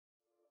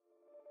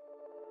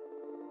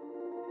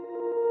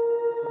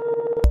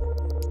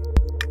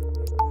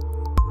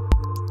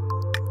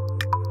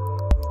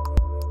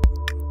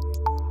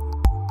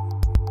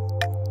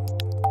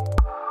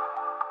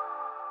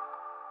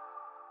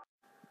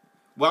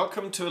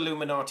Welcome to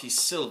Illuminati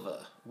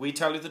Silver. We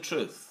tell you the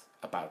truth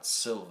about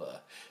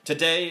silver.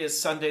 Today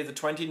is Sunday the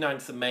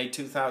 29th of May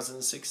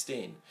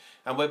 2016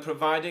 and we're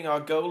providing our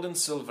gold and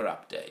silver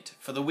update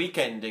for the week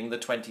ending the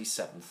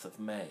 27th of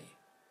May.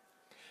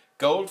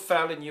 Gold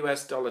fell in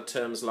US dollar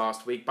terms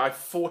last week by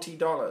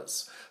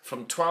 $40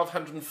 from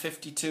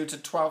 $1,252 to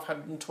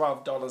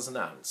 $1,212 an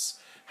ounce,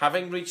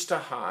 having reached a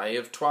high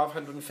of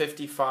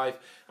 $1,255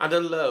 and a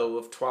low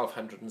of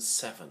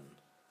 $1,207.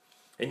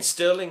 In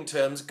sterling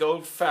terms,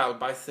 gold fell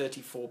by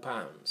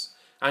 £34,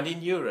 and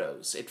in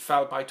euros it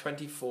fell by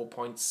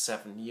 24.7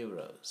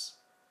 euros.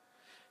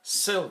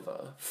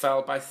 Silver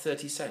fell by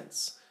 30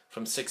 cents,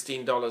 from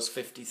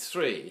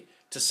 $16.53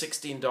 to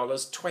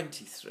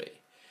 $16.23,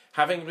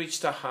 having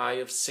reached a high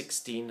of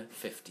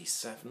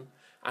 $16.57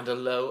 and a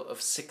low of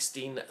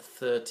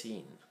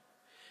 $16.13.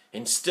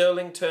 In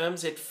sterling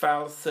terms it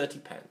fell 30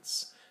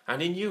 pence,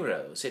 and in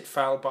euros it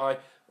fell by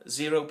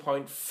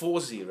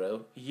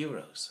 0.40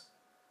 euros.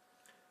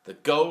 The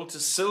gold to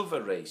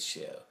silver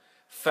ratio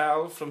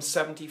fell from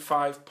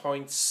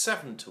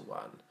 75.7 to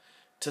 1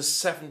 to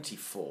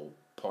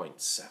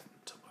 74.7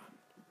 to 1.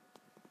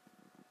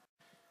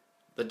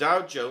 The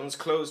Dow Jones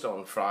closed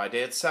on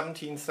Friday at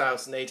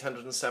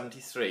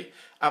 17,873,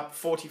 up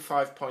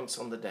 45 points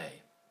on the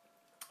day,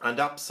 and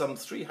up some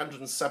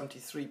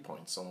 373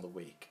 points on the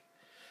week.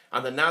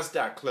 And the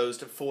NASDAQ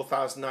closed at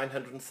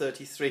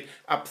 4,933,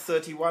 up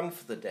 31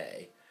 for the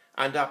day,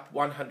 and up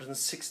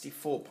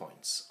 164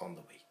 points on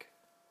the week.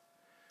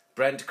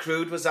 Brent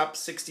Crude was up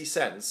 60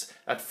 cents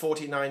at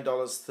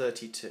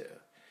 $49.32,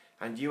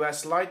 and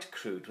US Light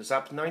Crude was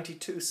up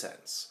 92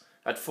 cents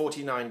at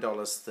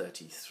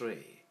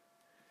 $49.33.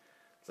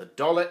 The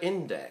dollar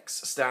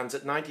index stands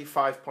at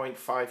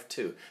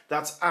 95.52.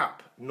 That's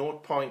up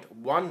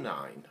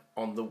 0.19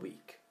 on the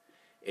week,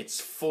 its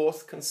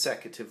fourth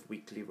consecutive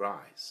weekly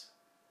rise.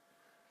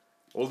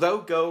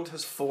 Although gold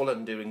has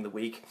fallen during the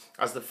week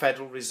as the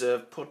Federal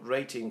Reserve put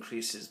rate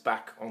increases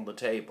back on the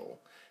table,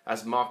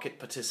 as market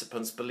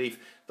participants believe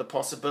the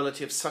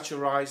possibility of such a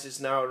rise is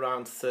now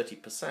around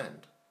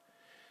 30%,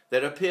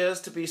 there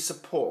appears to be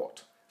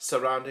support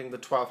surrounding the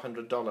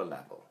 $1,200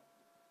 level.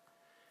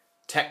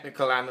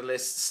 Technical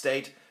analysts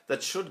state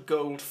that should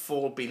gold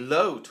fall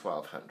below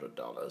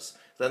 $1,200,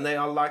 then they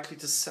are likely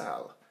to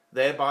sell,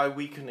 thereby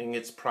weakening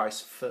its price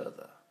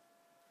further.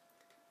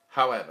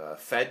 However,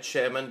 Fed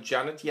Chairman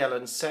Janet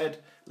Yellen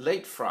said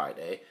late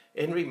Friday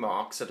in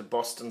remarks at a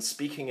Boston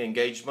speaking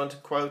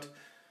engagement, quote,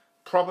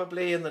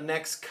 "Probably in the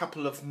next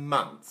couple of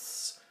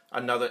months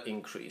another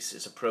increase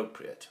is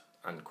appropriate,"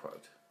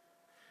 unquote,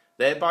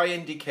 thereby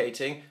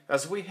indicating,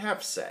 as we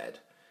have said,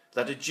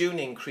 that a June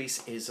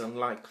increase is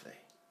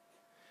unlikely.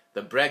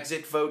 The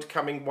Brexit vote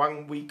coming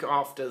 1 week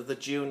after the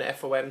June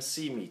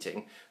FOMC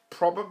meeting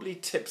probably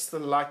tips the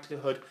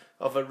likelihood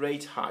of a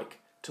rate hike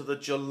to the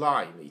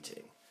July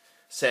meeting,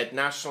 said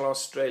National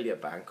Australia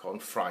Bank on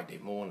Friday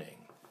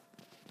morning.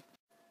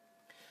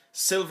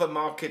 Silver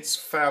markets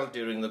fell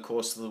during the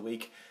course of the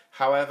week.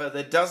 However,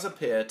 there does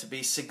appear to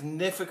be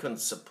significant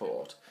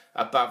support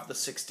above the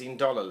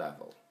 $16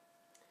 level.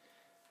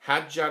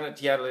 Had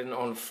Janet Yellen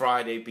on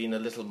Friday been a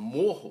little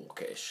more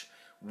hawkish,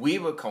 we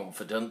were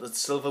confident that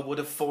silver would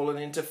have fallen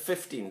into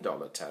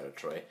 $15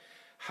 territory.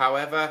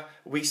 However,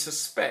 we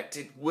suspect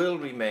it will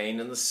remain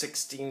in the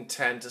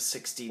 $16.10 to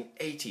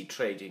 $16.80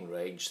 trading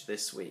range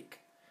this week,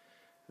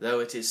 though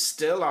it is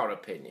still our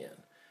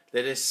opinion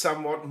there is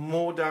somewhat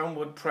more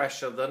downward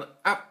pressure than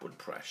upward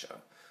pressure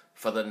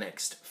for the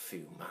next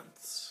few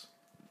months.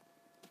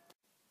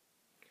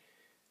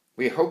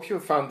 We hope you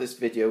have found this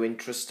video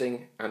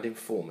interesting and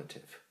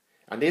informative,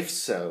 and if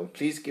so,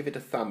 please give it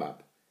a thumb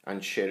up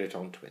and share it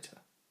on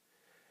Twitter.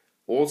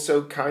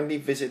 Also, kindly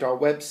visit our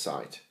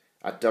website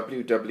at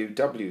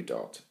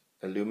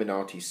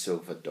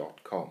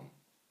www.illuminatisilver.com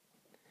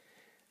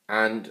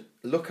and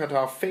look at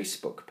our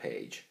Facebook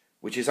page,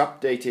 which is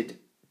updated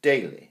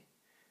daily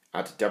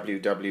at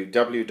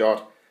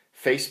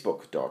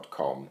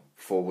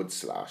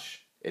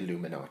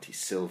www.facebook.com/Illuminati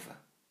Silver.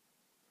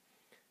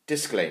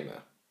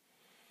 Disclaimer: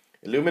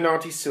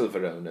 Illuminati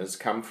Silver owners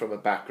come from a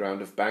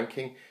background of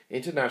banking,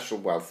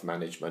 international wealth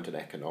management and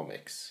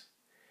economics.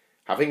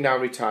 Having now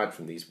retired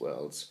from these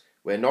worlds,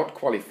 we are not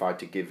qualified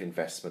to give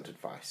investment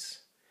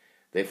advice.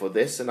 Therefore,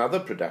 this and other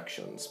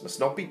productions must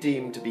not be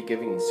deemed to be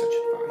giving such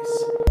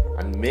advice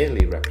and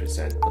merely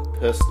represent the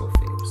personal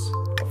views